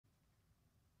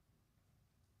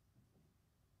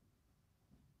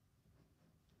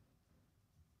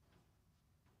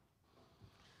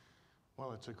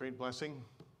Well, it's a great blessing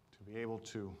to be able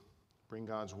to bring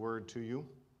God's word to you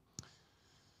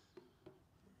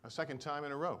a second time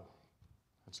in a row.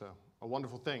 It's a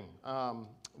wonderful thing.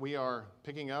 We are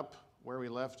picking up where we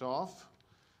left off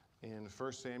in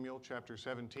 1 Samuel chapter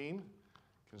 17,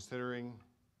 considering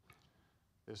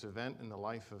this event in the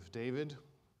life of David,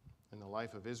 in the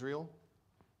life of Israel.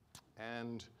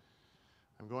 And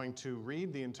I'm going to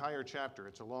read the entire chapter.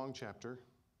 It's a long chapter,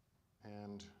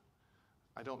 and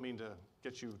I don't mean to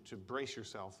get you to brace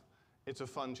yourself. It's a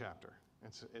fun chapter.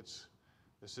 This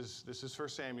is 1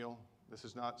 Samuel. This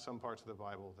is not some parts of the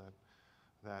Bible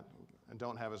that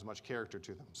don't have as much character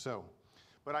to them.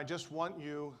 But I just want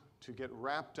you to get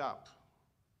wrapped up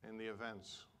in the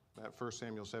events that 1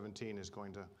 Samuel 17 is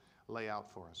going to lay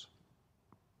out for us.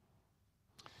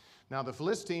 Now the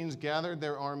Philistines gathered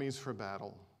their armies for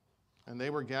battle, and they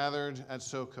were gathered at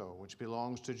Soko, which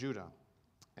belongs to Judah,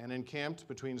 and encamped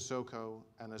between Soko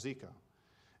and Azekah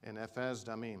in Ephes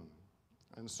Damim.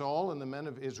 And Saul and the men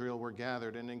of Israel were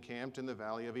gathered and encamped in the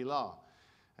valley of Elah,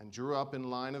 and drew up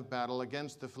in line of battle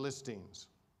against the Philistines.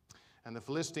 And the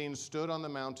Philistines stood on the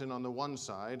mountain on the one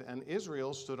side, and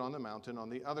Israel stood on the mountain on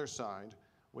the other side,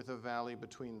 with a valley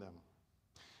between them.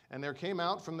 And there came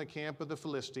out from the camp of the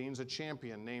Philistines a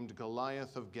champion named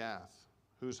Goliath of Gath,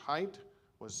 whose height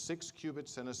was 6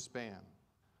 cubits and a span,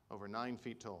 over 9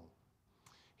 feet tall.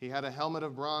 He had a helmet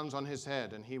of bronze on his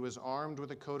head, and he was armed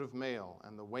with a coat of mail,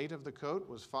 and the weight of the coat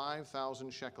was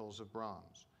 5,000 shekels of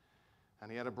bronze. And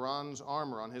he had a bronze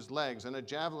armor on his legs, and a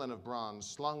javelin of bronze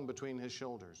slung between his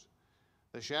shoulders.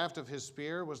 The shaft of his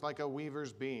spear was like a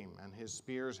weaver's beam, and his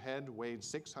spear's head weighed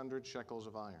 600 shekels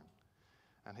of iron.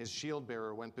 And his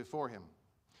shield-bearer went before him.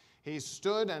 He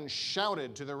stood and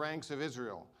shouted to the ranks of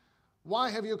Israel,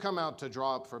 "Why have you come out to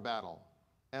draw up for battle?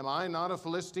 Am I not a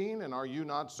Philistine, and are you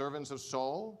not servants of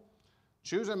Saul?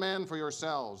 Choose a man for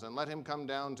yourselves, and let him come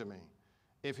down to me.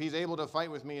 If he's able to fight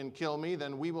with me and kill me,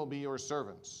 then we will be your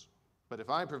servants. But if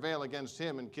I prevail against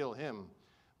him and kill him,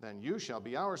 then you shall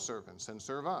be our servants and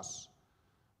serve us."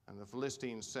 And the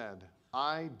Philistines said,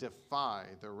 "I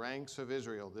defy the ranks of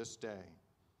Israel this day.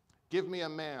 Give me a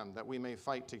man that we may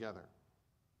fight together."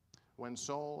 When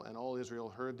Saul and all Israel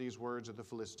heard these words of the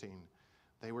Philistine,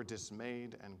 they were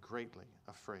dismayed and greatly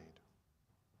afraid.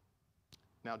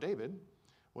 Now David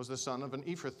was the son of an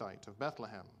Ephrathite of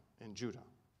Bethlehem in Judah,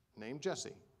 named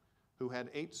Jesse, who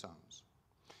had 8 sons.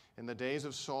 In the days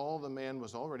of Saul, the man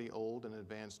was already old and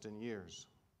advanced in years.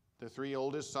 The 3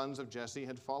 oldest sons of Jesse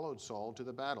had followed Saul to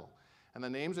the battle, and the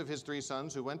names of his 3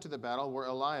 sons who went to the battle were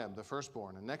Eliab, the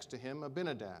firstborn, and next to him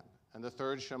Abinadab, and the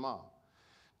third Shammah.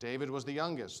 David was the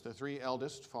youngest. The 3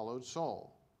 eldest followed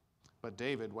Saul. But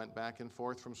David went back and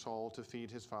forth from Saul to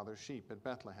feed his father's sheep at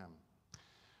Bethlehem.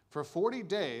 For 40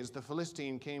 days the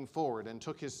Philistine came forward and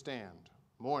took his stand,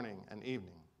 morning and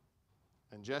evening.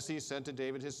 And Jesse said to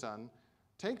David his son,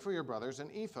 "Take for your brothers an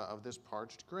ephah of this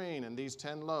parched grain and these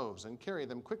 10 loaves, and carry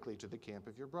them quickly to the camp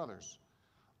of your brothers.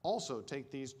 Also take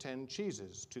these 10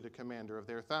 cheeses to the commander of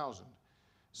their 1,000.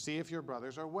 See if your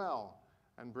brothers are well,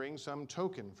 and bring some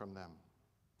token from them."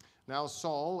 Now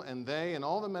Saul and they and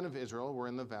all the men of Israel were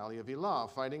in the valley of Elah,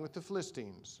 fighting with the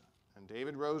Philistines. And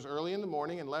David rose early in the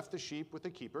morning and left the sheep with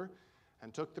the keeper,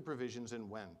 and took the provisions and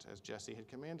went, as Jesse had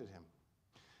commanded him.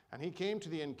 And he came to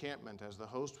the encampment as the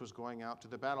host was going out to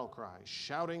the battle cry,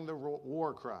 shouting the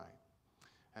war cry.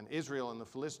 And Israel and the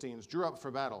Philistines drew up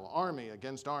for battle, army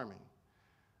against army.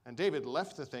 And David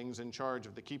left the things in charge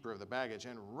of the keeper of the baggage,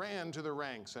 and ran to the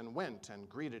ranks, and went and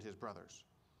greeted his brothers.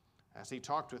 As he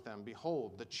talked with them,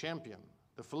 behold, the champion,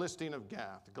 the Philistine of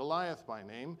Gath, Goliath by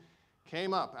name,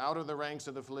 came up out of the ranks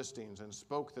of the Philistines and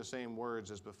spoke the same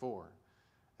words as before.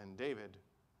 And David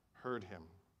heard him.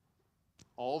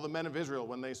 All the men of Israel,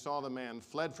 when they saw the man,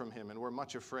 fled from him and were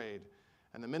much afraid.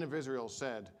 And the men of Israel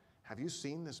said, "Have you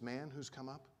seen this man who's come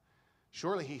up?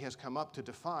 Surely he has come up to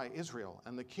defy Israel,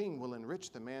 and the king will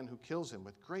enrich the man who kills him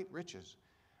with great riches,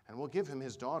 and will give him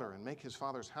his daughter and make his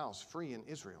father's house free in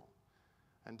Israel."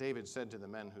 And David said to the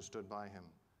men who stood by him,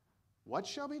 "What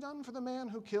shall be done for the man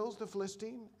who kills the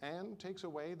Philistine and takes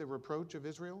away the reproach of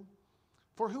Israel?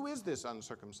 For who is this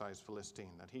uncircumcised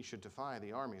Philistine that he should defy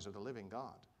the armies of the living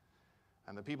God?"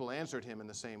 And the people answered him in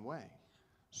the same way,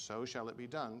 "So shall it be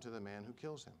done to the man who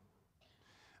kills him."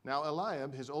 Now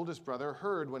Eliab, his oldest brother,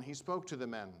 heard when he spoke to the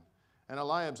men. And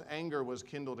Eliab's anger was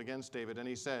kindled against David, and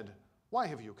he said, "Why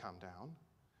have you come down?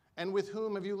 And with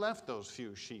whom have you left those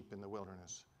few sheep in the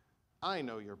wilderness? I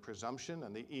know your presumption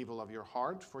and the evil of your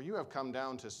heart, for you have come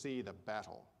down to see the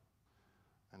battle."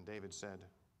 And David said,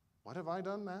 "What have I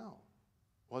done now?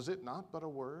 Was it not but a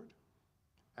word?"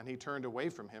 And he turned away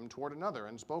from him toward another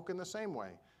and spoke in the same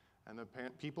way. And the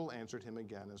people answered him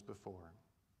again as before.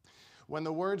 When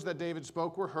the words that David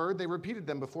spoke were heard, they repeated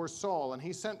them before Saul, and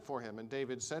he sent for him. And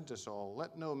David said to Saul,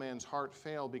 "Let no man's heart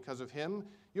fail because of him.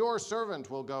 Your servant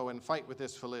will go and fight with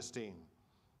this Philistine."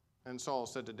 And Saul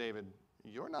said to David,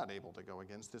 "You're not able to go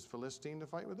against this Philistine to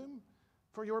fight with him,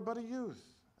 for you're but a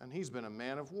youth, and he's been a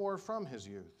man of war from his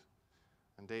youth."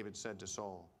 And David said to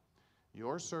Saul,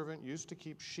 "Your servant used to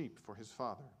keep sheep for his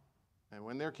father. And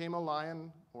when there came a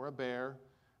lion or a bear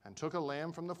and took a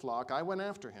lamb from the flock, I went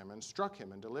after him and struck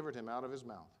him and delivered him out of his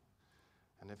mouth.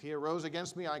 And if he arose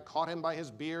against me, I caught him by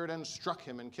his beard and struck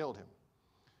him and killed him.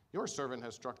 Your servant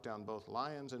has struck down both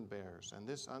lions and bears, and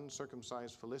this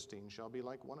uncircumcised Philistine shall be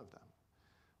like one of them,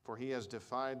 for he has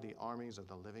defied the armies of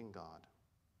the living God."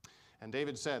 And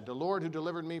David said, "The Lord who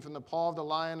delivered me from the paw of the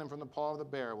lion and from the paw of the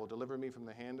bear will deliver me from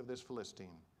the hand of this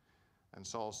Philistine." And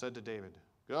Saul said to David,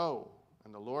 "Go,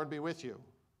 and the Lord be with you."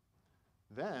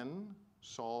 Then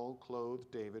Saul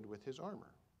clothed David with his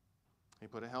armor. He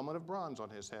put a helmet of bronze on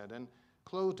his head and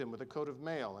clothed him with a coat of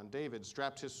mail, and David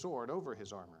strapped his sword over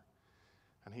his armor.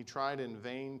 And he tried in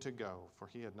vain to go, for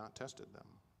he had not tested them.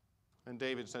 And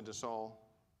David said to Saul,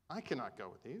 "I cannot go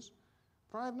with these,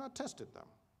 for I have not tested them."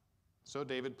 So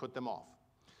David put them off.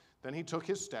 Then he took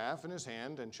his staff in his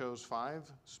hand and chose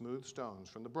 5 smooth stones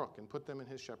from the brook and put them in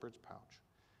his shepherd's pouch.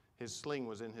 His sling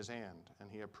was in his hand,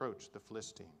 and he approached the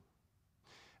Philistine.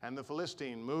 And the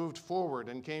Philistine moved forward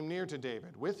and came near to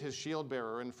David with his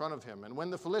shield-bearer in front of him. And when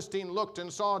the Philistine looked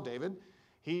and saw David,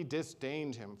 he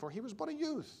disdained him, for he was but a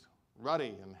youth,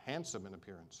 ruddy and handsome in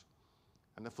appearance.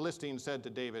 And the Philistine said to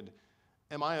David,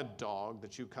 "Am I a dog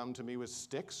that you come to me with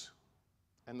sticks?"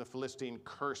 And the Philistine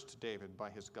cursed David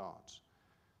by his gods.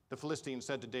 The Philistine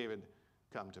said to David,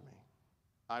 "Come to me.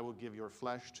 I will give your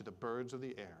flesh to the birds of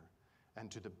the air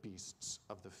and to the beasts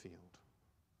of the field."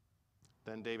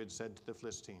 Then David said to the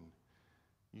Philistine,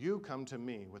 "You come to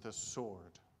me with a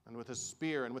sword and with a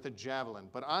spear and with a javelin,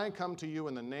 but I come to you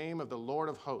in the name of the Lord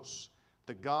of hosts,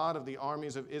 the God of the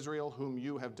armies of Israel, whom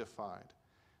you have defied.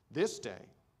 This day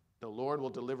the Lord will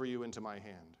deliver you into my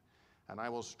hand, and I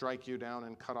will strike you down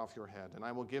and cut off your head, and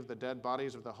I will give the dead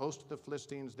bodies of the host of the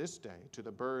Philistines this day to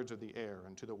the birds of the air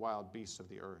and to the wild beasts of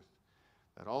the earth,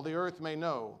 that all the earth may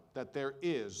know that there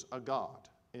is a God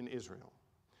in Israel,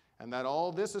 and that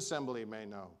all this assembly may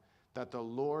know that the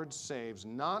Lord saves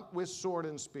not with sword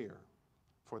and spear,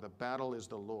 for the battle is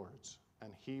the Lord's,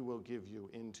 and he will give you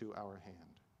into our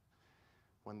hand."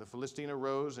 When the Philistine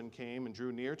arose and came and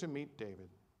drew near to meet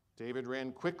David, David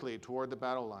ran quickly toward the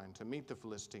battle line to meet the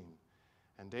Philistine.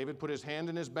 And David put his hand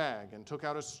in his bag and took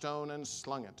out a stone and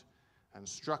slung it and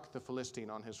struck the Philistine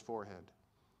on his forehead.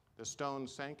 The stone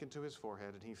sank into his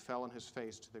forehead, and he fell on his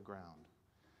face to the ground.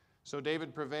 So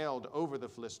David prevailed over the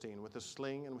Philistine with a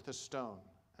sling and with a stone,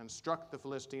 and struck the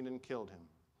Philistine and killed him.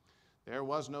 There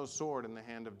was no sword in the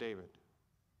hand of David.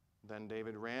 Then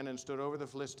David ran and stood over the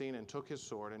Philistine and took his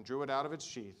sword and drew it out of its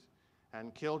sheath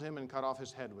and killed him and cut off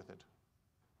his head with it.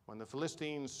 When the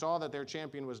Philistines saw that their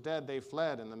champion was dead, they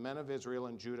fled, and the men of Israel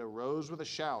and Judah rose with a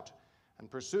shout and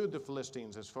pursued the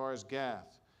Philistines as far as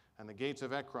Gath and the gates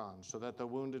of Ekron, so that the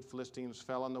wounded Philistines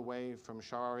fell on the way from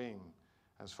Sharaim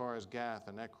as far as Gath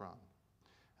and Ekron.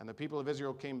 And the people of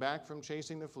Israel came back from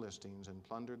chasing the Philistines and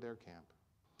plundered their camp.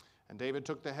 And David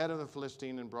took the head of the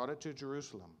Philistine and brought it to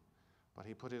Jerusalem, but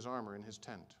he put his armor in his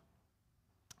tent.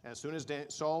 As soon as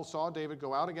Saul saw David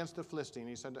go out against the Philistine,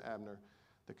 he said to Abner,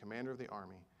 the commander of the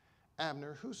army,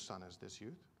 "Abner, whose son is this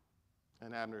youth?"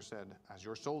 And Abner said, "As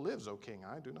your soul lives, O king,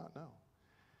 I do not know."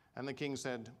 And the king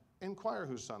said, "Inquire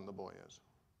whose son the boy is."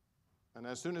 And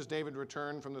as soon as David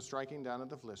returned from the striking down of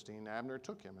the Philistine, Abner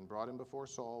took him and brought him before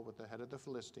Saul with the head of the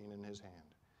Philistine in his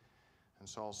hand. And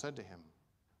Saul said to him,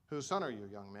 "Whose son are you,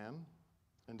 young man?"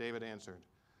 And David answered,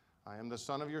 "I am the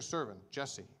son of your servant,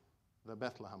 Jesse, the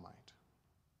Bethlehemite."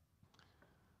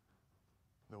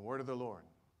 The word of the Lord.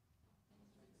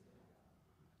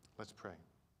 Let's pray.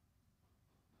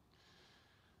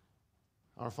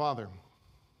 Our Father,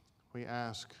 we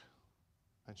ask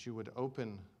that you would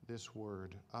open this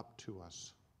word up to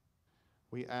us.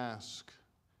 We ask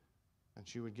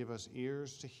that you would give us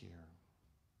ears to hear.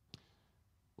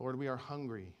 Lord, we are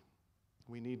hungry.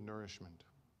 We need nourishment.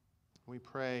 We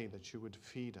pray that you would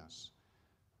feed us,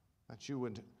 that you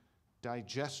would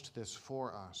digest this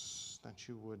for us, that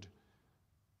you would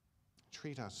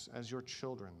treat us as your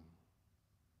children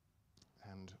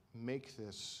and make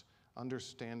this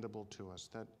understandable to us,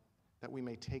 that we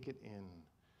may take it in,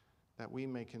 that we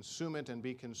may consume it and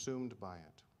be consumed by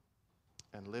it,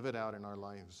 and live it out in our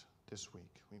lives this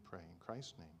week. We pray in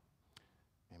Christ's name.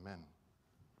 Amen.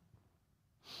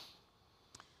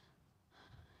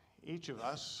 Each of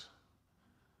us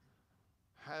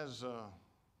has a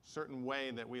certain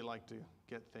way that we like to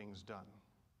get things done.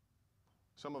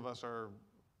 Some of us are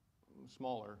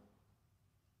smaller,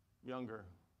 younger,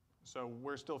 so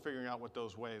we're still figuring out what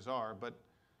those ways are, but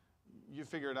you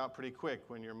figure it out pretty quick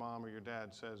when your mom or your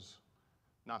dad says,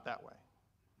 not that way.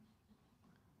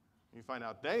 You find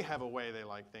out they have a way they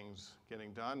like things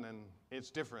getting done, and it's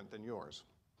different than yours.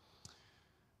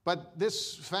 But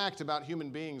this fact about human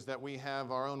beings that we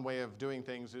have our own way of doing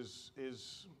things is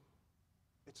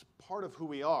it's part of who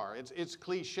we are. It's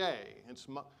cliche.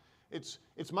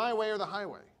 It's my way or the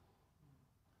highway.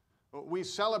 We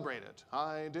celebrate it.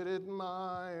 I did it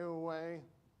my way.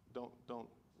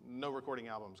 No recording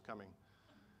albums coming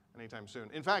anytime soon.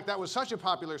 In fact, that was such a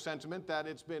popular sentiment that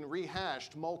it's been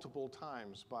rehashed multiple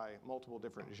times by multiple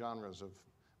different genres of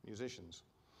musicians.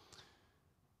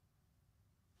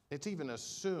 It's even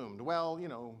assumed, well, you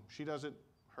know, she does it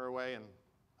her way and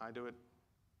I do it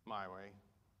my way.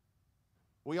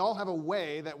 We all have a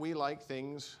way that we like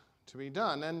things to be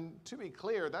done. And to be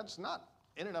clear, that's not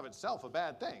in and of itself a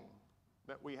bad thing,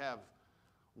 that we have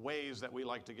ways that we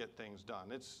like to get things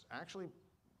done. It's actually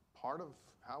part of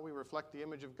how we reflect the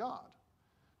image of God,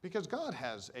 because God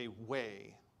has a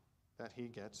way that he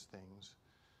gets things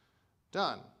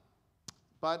done.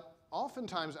 But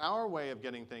oftentimes our way of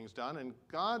getting things done and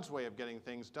God's way of getting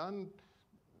things done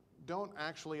don't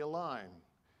actually align.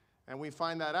 And we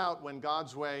find that out when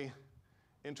God's way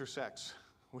intersects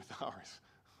with ours.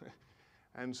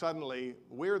 And suddenly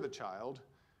we're the child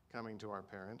coming to our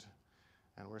parent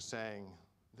and we're saying,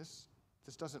 this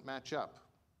doesn't match up.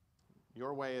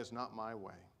 Your way is not my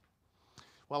way.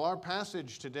 Well, our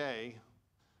passage today,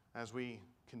 as we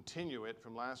continue it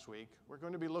from last week, we're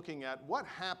going to be looking at what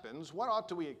happens, what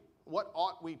ought we to we'll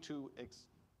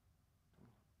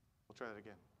try that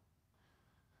again.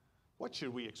 What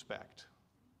should we expect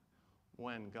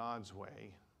when God's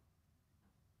way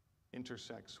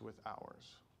intersects with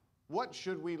ours? What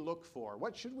should we look for?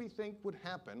 What should we think would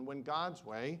happen when God's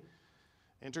way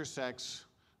intersects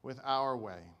with our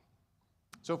way?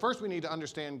 So first we need to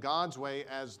understand God's way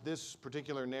as this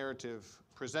particular narrative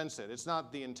presents it. It's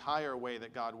not the entire way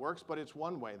that God works, but it's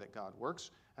one way that God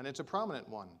works, and it's a prominent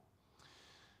one.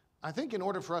 I think in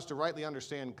order for us to rightly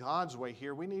understand God's way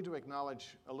here, we need to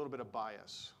acknowledge a little bit of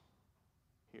bias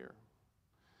here.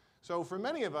 So for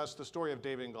many of us, the story of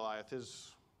David and Goliath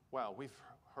is, well, we've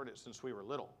heard it since we were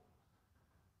little.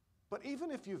 But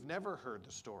even if you've never heard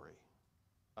the story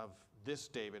of this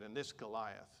David and this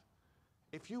Goliath,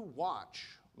 if you watch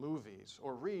movies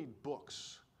or read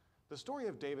books, the story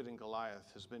of David and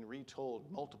Goliath has been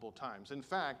retold multiple times. In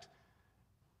fact,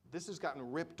 this has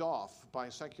gotten ripped off by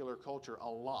secular culture a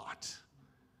lot.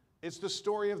 It's the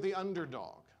story of the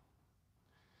underdog.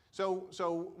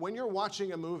 So when you're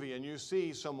watching a movie and you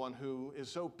see someone who is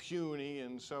so puny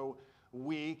and so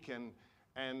weak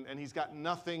and he's got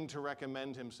nothing to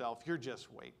recommend himself, you're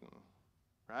just waiting,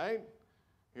 right?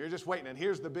 You're just waiting. And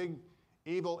here's the big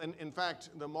evil. And in fact,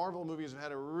 the Marvel movies have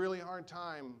had a really hard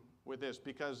time with this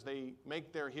because they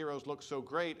make their heroes look so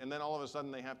great, and then all of a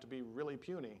sudden they have to be really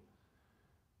puny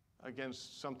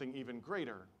against something even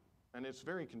greater. And it's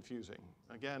very confusing.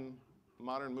 Again,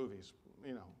 modern movies,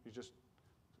 you know, you just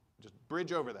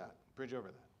bridge over that. Bridge over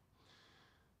that.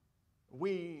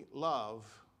 We love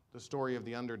the story of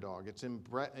the underdog.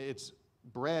 It's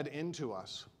bred into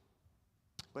us.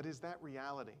 But is that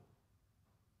reality?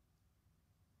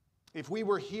 If we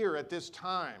were here at this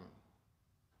time,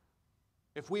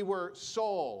 if we were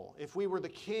Saul, if we were the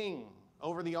king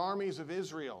over the armies of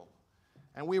Israel,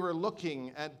 and we were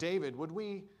looking at David, would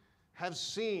we have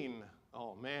seen,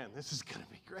 oh man, this is going to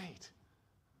be great.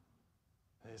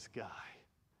 This guy,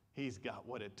 he's got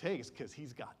what it takes because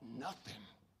he's got nothing.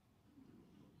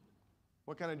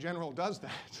 What kind of general does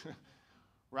that?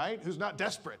 Right? Who's not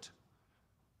desperate?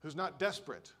 Who's not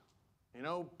desperate? You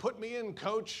know, put me in,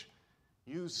 coach.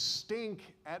 You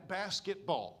stink at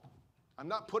basketball. I'm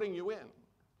not putting you in.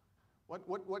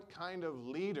 What kind of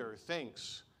leader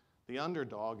thinks the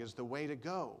underdog is the way to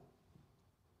go?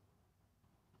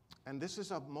 And this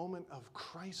is a moment of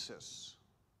crisis.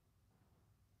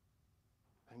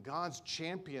 And God's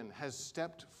champion has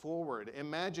stepped forward.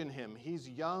 Imagine him. He's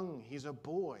young. He's a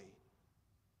boy.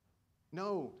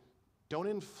 No, don't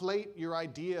inflate your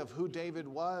idea of who David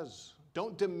was.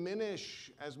 Don't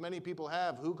diminish, as many people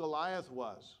have, who Goliath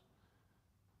was.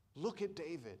 Look at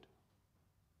David.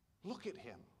 Look at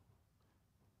him.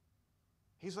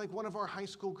 He's like one of our high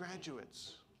school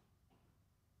graduates.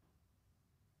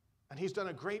 And he's done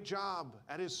a great job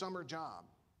at his summer job.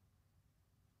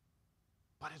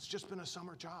 But it's just been a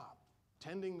summer job,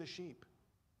 tending the sheep.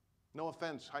 No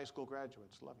offense, high school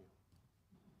graduates, love you.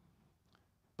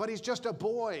 But he's just a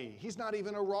boy. He's not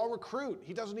even a raw recruit.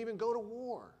 He doesn't even go to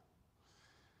war.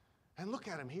 And look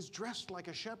at him. He's dressed like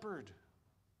a shepherd.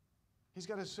 He's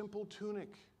got a simple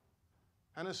tunic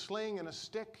and a sling and a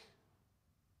stick.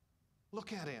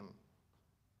 Look at him.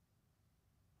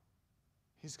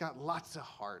 He's got lots of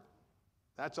heart.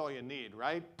 That's all you need,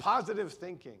 right? Positive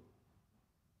thinking.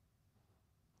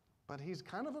 But he's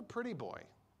kind of a pretty boy.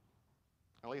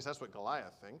 At least that's what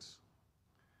Goliath thinks.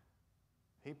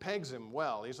 He pegs him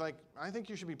well. He's like, I think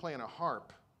you should be playing a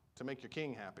harp to make your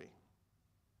king happy.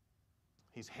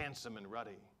 He's handsome and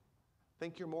ruddy.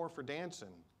 Think you're more for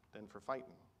dancing than for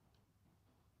fighting.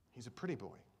 He's a pretty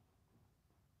boy.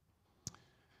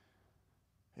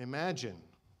 Imagine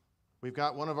we've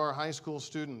got one of our high school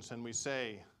students and we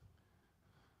say,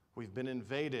 we've been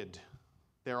invaded.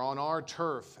 They're on our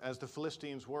turf as the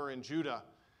Philistines were in Judah.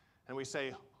 And we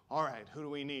say, all right, who do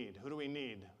we need? Who do we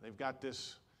need? They've got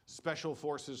this special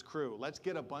forces crew. Let's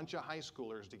get a bunch of high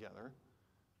schoolers together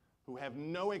who have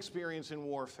no experience in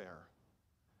warfare.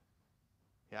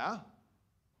 Yeah?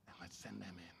 And let's send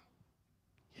them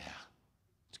in. Yeah,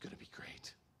 it's going to be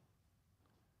great.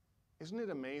 Isn't it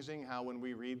amazing how when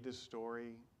we read this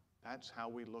story, that's how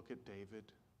we look at David?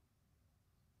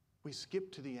 We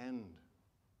skip to the end.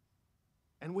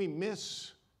 And we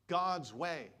miss God's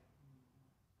way.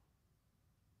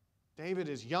 David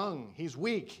is young, he's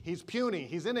weak, he's puny,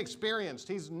 he's inexperienced,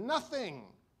 he's nothing.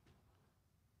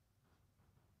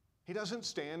 He doesn't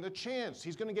stand a chance.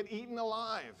 He's going to get eaten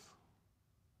alive.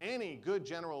 Any good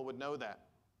general would know that.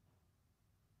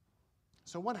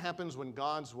 So what happens when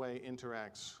God's way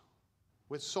interacts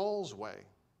with Saul's way?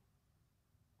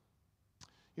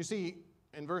 You see,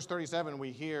 in verse 37,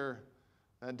 we hear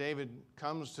David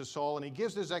comes to Saul and he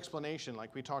gives this explanation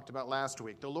like we talked about last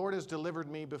week. The Lord has delivered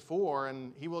me before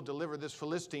and he will deliver this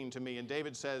Philistine to me. And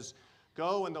David says,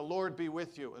 go and the Lord be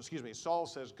with you. Saul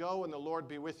says, go and the Lord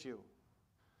be with you.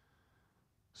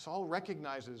 Saul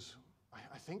recognizes,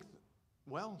 I think,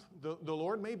 well, the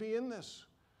Lord may be in this.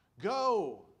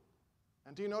 Go.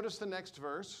 And do you notice the next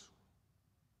verse?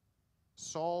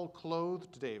 Saul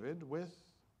clothed David with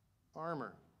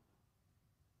armor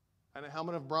and a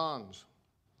helmet of bronze.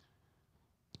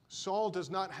 Saul does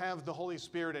not have the Holy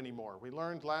Spirit anymore. We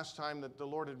learned last time that the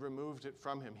Lord had removed it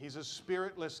from him. He's a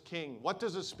spiritless king. What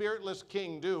does a spiritless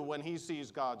king do when he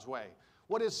sees God's way?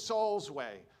 What is Saul's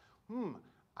way?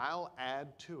 I'll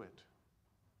add to it.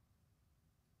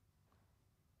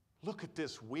 Look at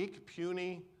this weak,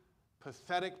 puny,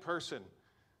 pathetic person.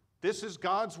 This is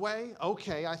God's way?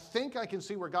 Okay, I think I can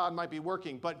see where God might be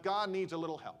working, but God needs a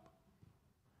little help.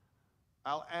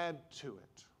 I'll add to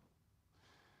it.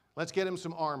 Let's get him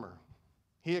some armor.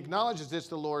 He acknowledges it's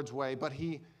the Lord's way, but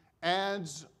he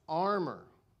adds armor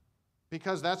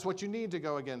because that's what you need to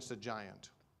go against a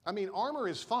giant. I mean, armor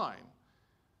is fine.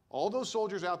 All those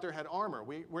soldiers out there had armor.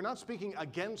 We're not speaking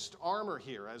against armor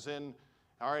here, as in,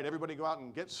 all right, everybody go out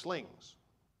and get slings.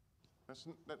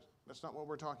 That's not what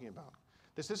we're talking about.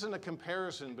 This isn't a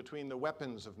comparison between the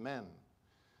weapons of men.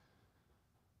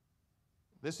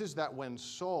 This is that when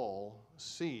Saul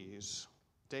sees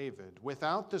David,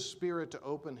 without the Spirit to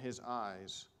open his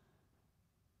eyes,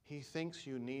 he thinks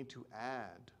you need to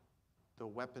add the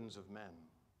weapons of men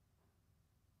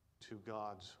to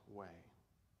God's way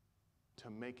to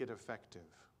make it effective.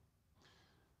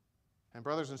 And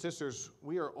brothers and sisters,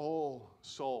 we are all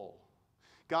Saul.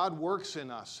 God works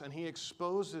in us and he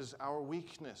exposes our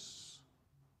weakness.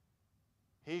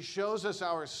 He shows us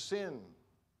our sin.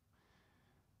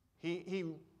 He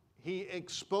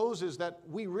exposes that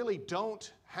we really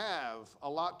don't have a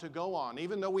lot to go on,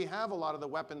 even though we have a lot of the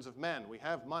weapons of men. We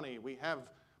have money, we have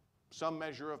some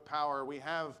measure of power, we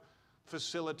have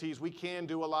facilities, we can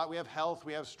do a lot, we have health,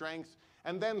 we have strength,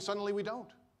 and then suddenly we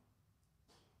don't.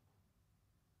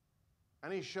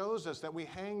 And he shows us that we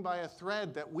hang by a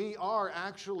thread, that we are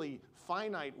actually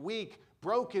finite, weak,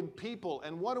 broken people.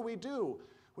 And what do?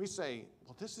 We say,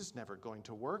 well, this is never going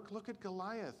to work. Look at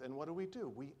Goliath. And what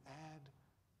do? We add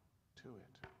to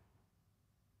it.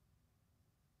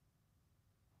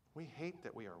 We hate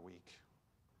that we are weak.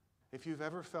 If you've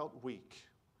ever felt weak,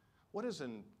 what is a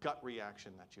gut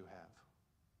reaction that you have?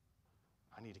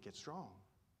 I need to get strong.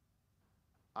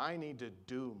 I need to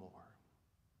do more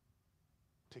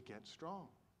to get strong.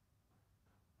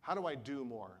 How do I do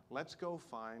more? Let's go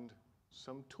find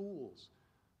some tools,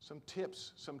 some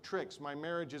tips, some tricks. My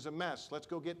marriage is a mess. Let's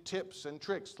go get tips and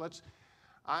tricks.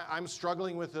 I'm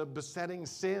struggling with a besetting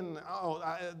sin.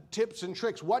 Tips and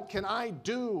tricks. What can I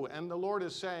do? And the Lord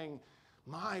is saying,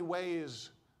 my way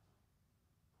is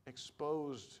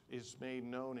exposed, is made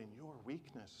known in your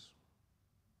weakness.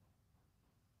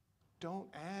 Don't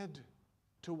add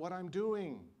to what I'm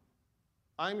doing.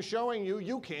 I'm showing you,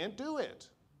 you can't do it.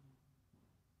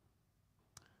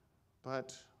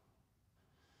 But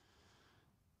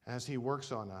as he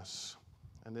works on us,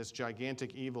 and this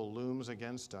gigantic evil looms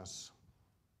against us,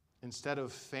 instead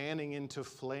of fanning into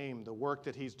flame the work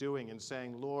that he's doing and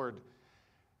saying, Lord,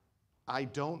 I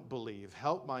don't believe,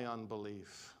 help my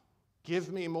unbelief.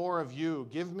 Give me more of you,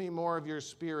 give me more of your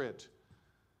Spirit.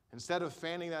 Instead of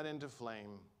fanning that into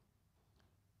flame,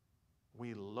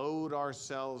 we load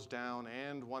ourselves down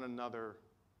and one another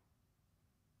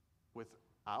with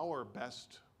our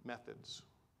best methods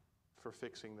for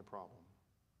fixing the problem.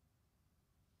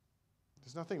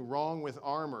 There's nothing wrong with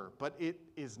armor, but it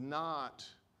is not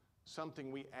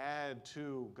something we add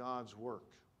to God's work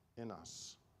in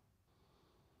us.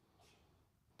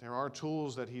 There are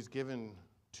tools that he's given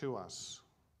to us,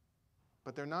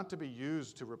 but they're not to be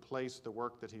used to replace the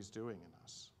work that he's doing in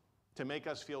us, to make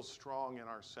us feel strong in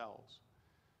ourselves.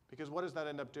 Because what does that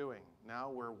end up doing?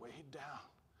 Now we're weighed down.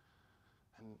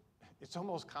 And it's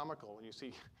almost comical when you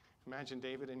see, imagine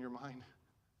David in your mind,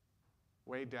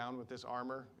 weighed down with this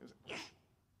armor.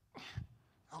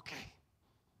 Okay.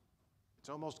 It's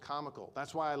almost comical.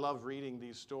 That's why I love reading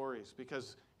these stories,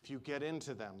 because if you get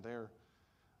into them,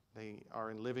 they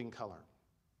are in living color.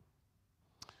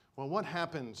 Well, what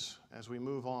happens as we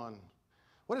move on?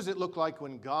 What does it look like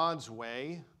when God's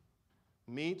way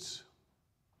meets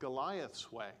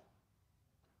Goliath's way?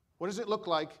 What does it look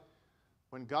like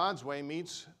when God's way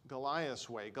meets Goliath's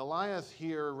way? Goliath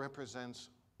here represents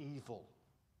evil,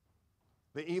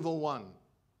 the evil one.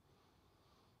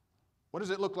 What does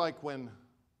it look like when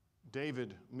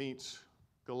David meets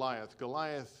Goliath?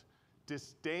 Goliath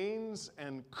disdains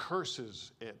and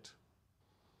curses it.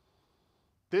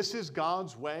 This is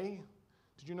God's way.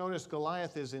 Did you notice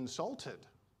Goliath is insulted?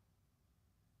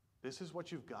 This is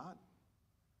what you've got.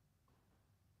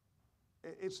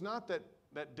 It's not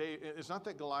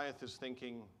that Goliath is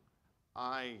thinking,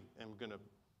 I'm going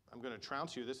to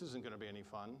trounce you. This isn't going to be any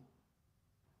fun.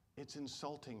 It's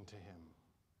insulting to him.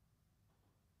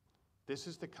 This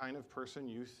is the kind of person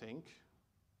you think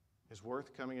is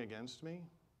worth coming against me?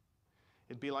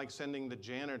 It'd be like sending the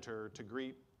janitor to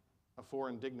greet a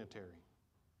foreign dignitary.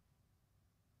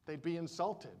 They'd be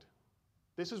insulted.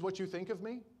 This is what you think of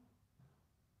me?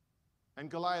 And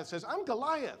Goliath says, I'm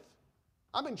Goliath.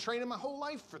 I've been training my whole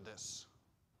life for this.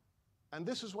 And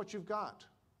this is what you've got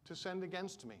to send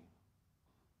against me.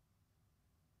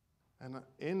 And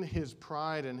in his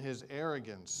pride and his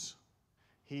arrogance,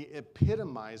 he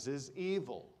epitomizes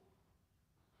evil.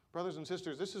 Brothers and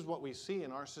sisters, this is what we see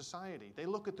in our society. They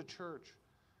look at the church.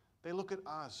 They look at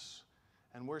us.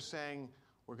 And we're saying,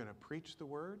 we're going to preach the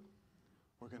word.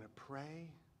 We're going to pray.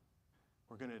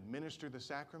 We're going to administer the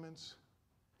sacraments.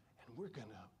 And we're going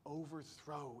to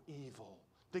overthrow evil.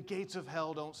 The gates of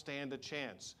hell don't stand a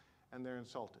chance. And they're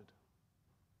insulted.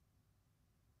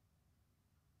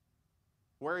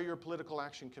 Where are your political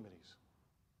action committees?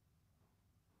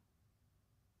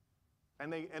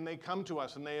 And they come to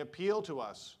us and they appeal to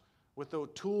us with the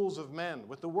tools of men,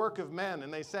 with the work of men,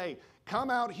 and they say, come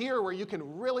out here where you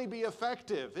can really be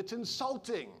effective. It's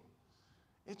insulting.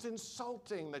 It's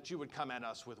insulting that you would come at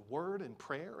us with word and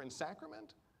prayer and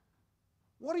sacrament.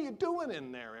 What are you doing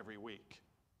in there every week?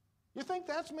 You think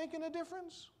that's making a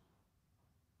difference?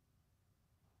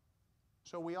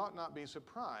 So we ought not be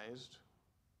surprised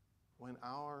when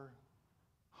our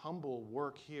humble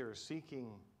work here,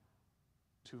 seeking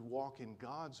to walk in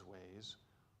God's ways,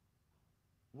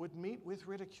 would meet with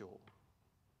ridicule.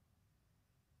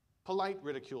 Polite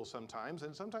ridicule sometimes,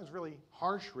 and sometimes really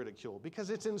harsh ridicule,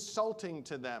 because it's insulting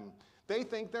to them. They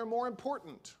think they're more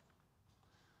important.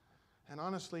 And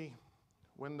honestly,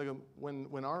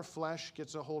 when our flesh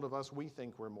gets a hold of us, we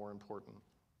think we're more important.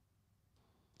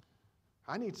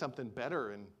 I need something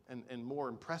better and more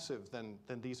impressive than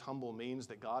these humble means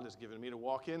that God has given me to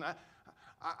walk in.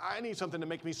 I need something to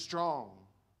make me strong.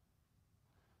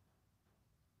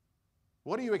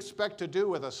 What do you expect to do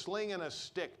with a sling and a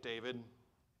stick, David?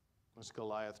 Was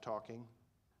Goliath talking.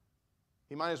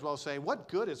 He might as well say, what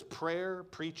good is prayer,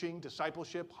 preaching,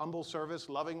 discipleship, humble service,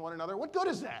 loving one another? What good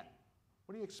is that?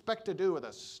 What do you expect to do with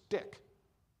a stick?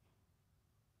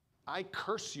 I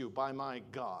curse you by my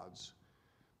gods,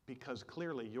 because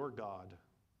clearly your God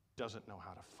doesn't know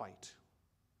how to fight.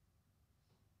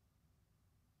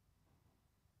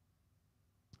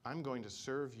 I'm going to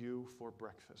serve you for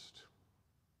breakfast.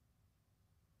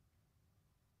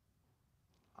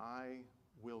 I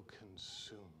will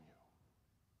consume you.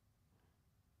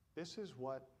 This is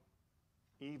what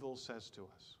evil says to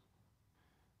us.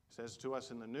 It says to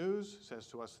us in the news, says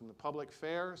to us in the public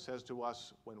fare, says to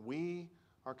us when we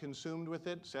are consumed with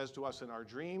it, says to us in our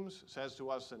dreams, says to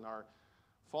us in our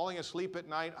falling asleep at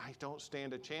night, I don't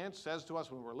stand a chance, says to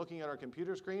us when we're looking at our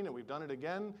computer screen, and we've done it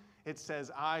again, it says,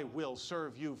 I will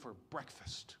serve you for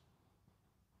breakfast.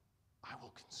 I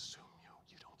will consume you.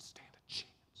 You don't stand a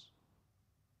chance.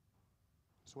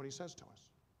 That's what he says to us.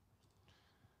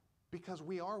 Because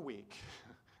we are weak,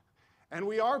 and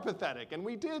we are pathetic, and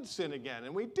we did sin again,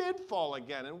 and we did fall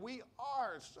again, and we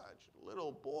are such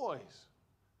little boys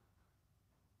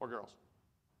or girls.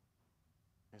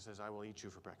 He says, I will eat you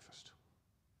for breakfast.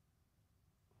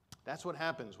 That's what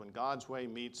happens when God's way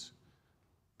meets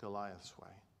Goliath's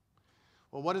way.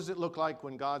 Well, what does it look like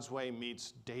when God's way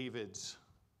meets David's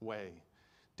way?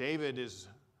 David is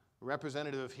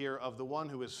representative here of the one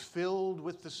who is filled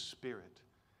with the Spirit,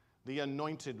 the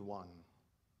anointed one.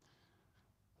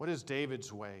 What does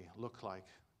David's way look like?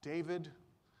 David,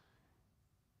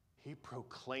 he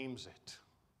proclaims it.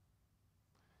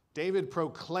 David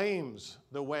proclaims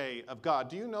the way of God.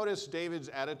 Do you notice David's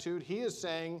attitude? He is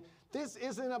saying, this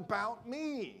isn't about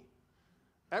me.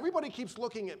 Everybody keeps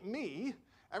looking at me.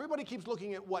 Everybody keeps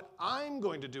looking at what I'm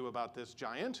going to do about this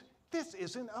giant. This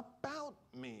isn't about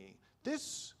me.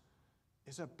 This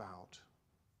is about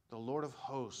the Lord of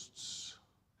hosts.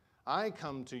 I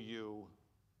come to you,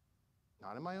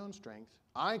 not in my own strength.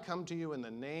 I come to you in the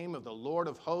name of the Lord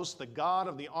of hosts, the God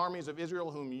of the armies of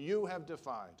Israel, whom you have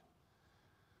defied.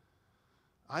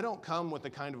 I don't come with the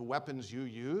kind of weapons you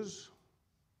use.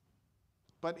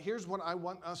 But here's what I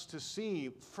want us to see.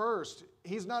 First,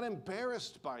 he's not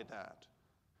embarrassed by that.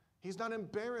 He's not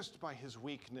embarrassed by his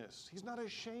weakness. He's not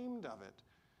ashamed of it.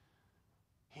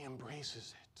 He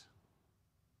embraces it.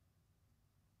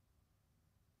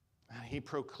 And he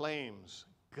proclaims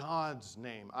God's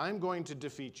name. I'm going to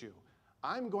defeat you.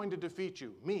 I'm going to defeat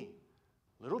you. Me,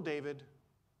 little David,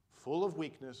 full of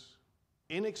weakness,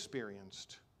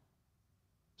 inexperienced.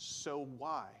 So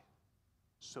why?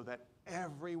 So that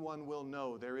everyone will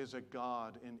know there is a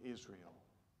God in Israel.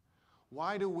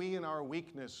 Why do we in our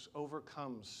weakness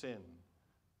overcome sin?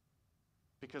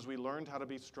 Because we learned how to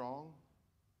be strong?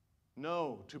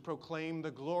 No, to proclaim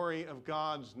the glory of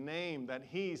God's name, that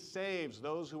he saves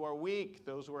those who are weak,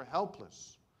 those who are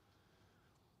helpless.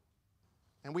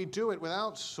 And we do it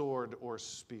without sword or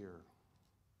spear.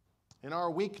 In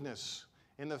our weakness,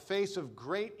 in the face of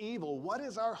great evil, what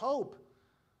is our hope?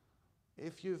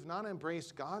 If you've not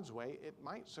embraced God's way, it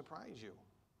might surprise you.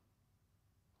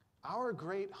 Our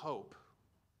great hope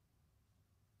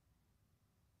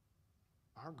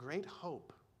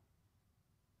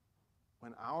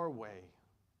when our way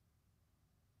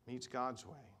meets God's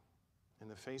way in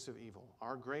the face of evil,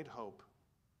 our great hope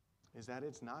is that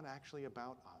it's not actually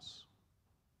about us.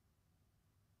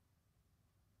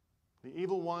 The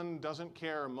evil one doesn't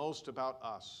care most about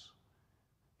us.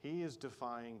 He is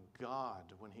defying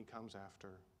God when he comes after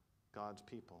God's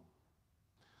people.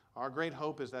 Our great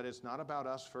hope is that it's not about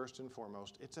us first and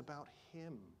foremost. It's about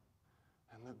him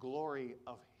and the glory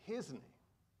of his name.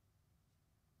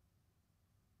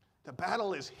 The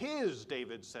battle is his,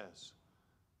 David says,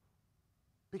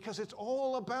 because it's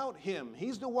all about him.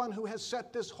 He's the one who has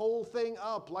set this whole thing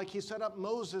up, like he set up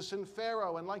Moses and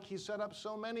Pharaoh, and like he set up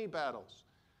so many battles,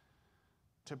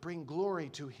 to bring glory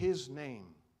to his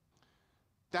name.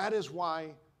 That is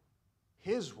why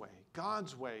his way,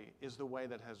 God's way, is the way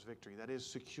that has victory, that is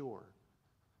secure,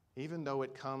 even though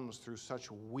it comes through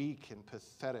such weak and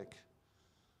pathetic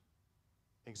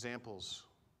examples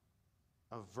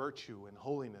of virtue and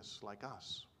holiness like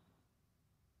us,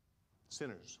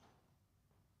 sinners.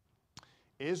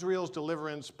 Israel's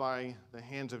deliverance by the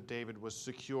hands of David was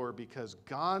secure because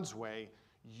God's way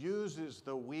uses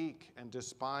the weak and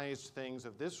despised things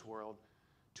of this world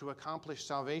to accomplish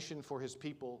salvation for his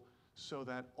people so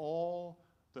that all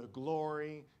the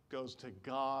glory goes to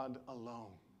God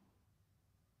alone.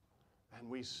 And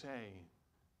we say,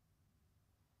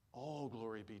 all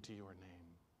glory be to your name.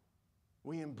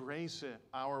 We embrace it,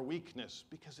 our weakness,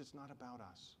 because it's not about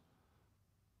us.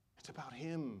 It's about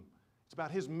him. It's about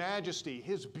his majesty,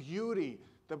 his beauty,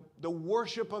 the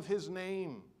worship of his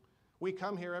name. We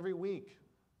come here every week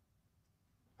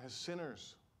as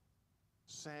sinners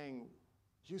saying,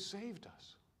 you saved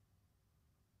us.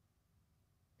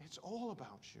 It's all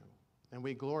about you. And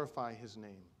we glorify his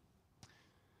name.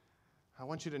 I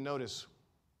want you to notice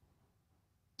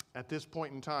at this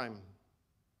point in time,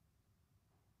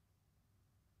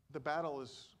 the battle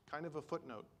is kind of a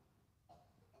footnote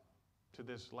to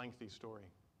this lengthy story.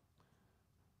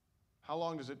 How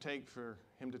long does it take for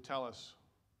him to tell us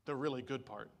the really good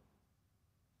part?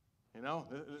 You know,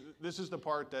 this is the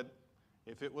part that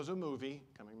if it was a movie,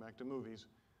 coming back to movies,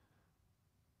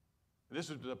 this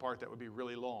is the part that would be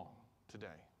really long today.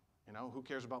 You know, who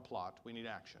cares about plot? We need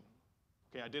action.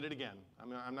 Okay, I did it again. I'm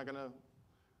not going to,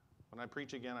 when I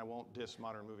preach again, I won't diss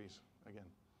modern movies again.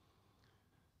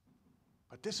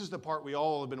 But this is the part we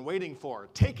all have been waiting for.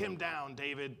 Take him down,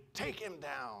 David. Take him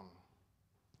down.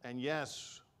 And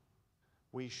yes,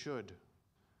 we should.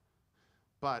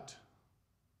 But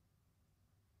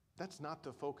that's not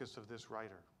the focus of this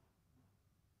writer.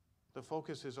 The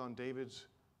focus is on David's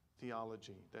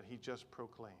theology that he just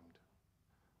proclaimed.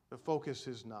 The focus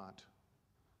is not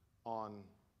on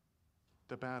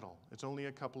the battle. It's only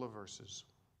a couple of verses.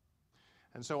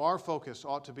 And so our focus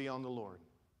ought to be on the Lord,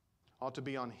 ought to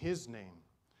be on his name,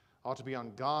 ought to be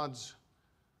on God's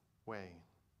way,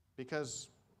 because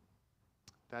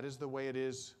that is the way it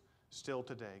is still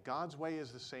today. God's way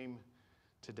is the same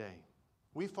today.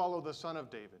 We follow the Son of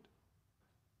David,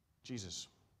 Jesus,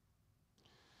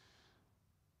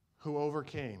 who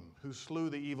overcame, who slew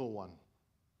the evil one,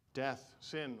 death,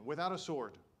 sin, without a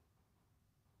sword.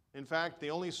 In fact,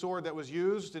 the only sword that was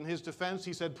used in his defense,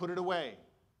 he said, put it away.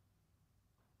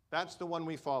 That's the one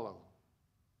we follow.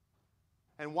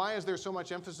 And why is there so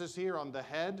much emphasis here on the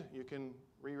head? You can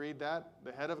reread that.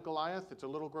 The head of Goliath. It's a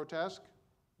little grotesque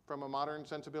from a modern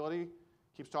sensibility.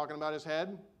 Keeps talking about his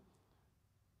head.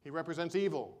 He represents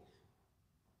evil.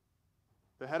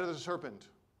 The head of the serpent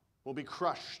will be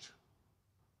crushed.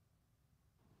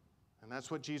 And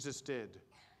that's what Jesus did,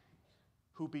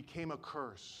 who became a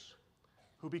curse,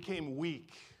 who became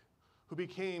weak, who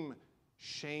became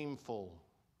shameful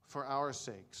for our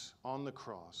sakes on the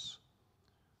cross.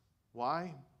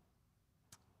 Why?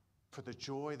 For the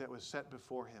joy that was set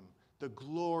before him, the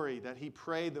glory that he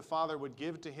prayed the Father would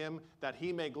give to him, that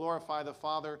he may glorify the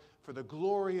Father, for the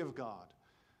glory of God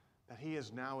that he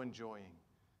is now enjoying,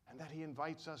 and that he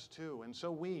invites us to. And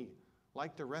so we,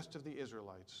 like the rest of the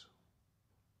Israelites,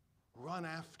 run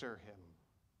after him,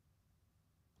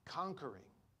 conquering.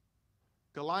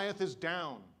 Goliath is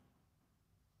down.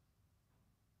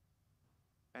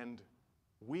 And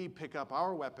we pick up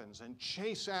our weapons and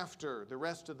chase after the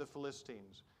rest of the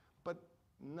Philistines, but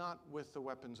not with the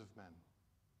weapons of men.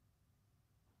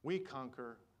 We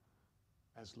conquer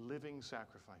as living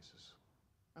sacrifices.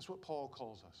 That's what Paul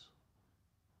calls us.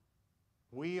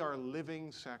 We are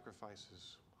living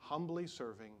sacrifices, humbly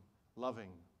serving, loving,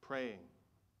 praying,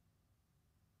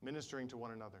 ministering to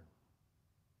one another,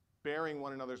 bearing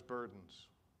one another's burdens,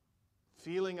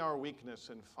 feeling our weakness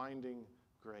and finding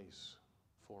grace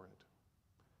for it.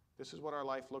 This is what our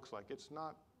life looks like. It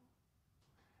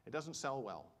doesn't sell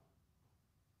well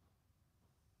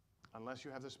unless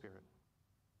you have the Spirit.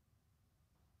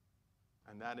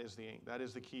 And that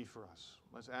is the key for us.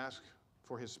 Let's ask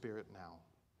for his Spirit now.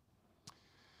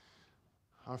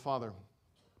 Our Father,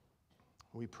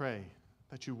 we pray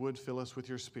that you would fill us with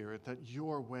your Spirit, that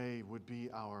your way would be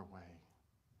our way,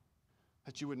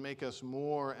 that you would make us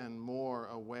more and more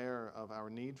aware of our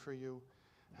need for you,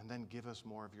 and then give us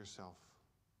more of yourself.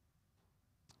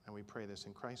 And we pray this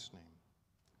in Christ's name.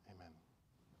 Amen.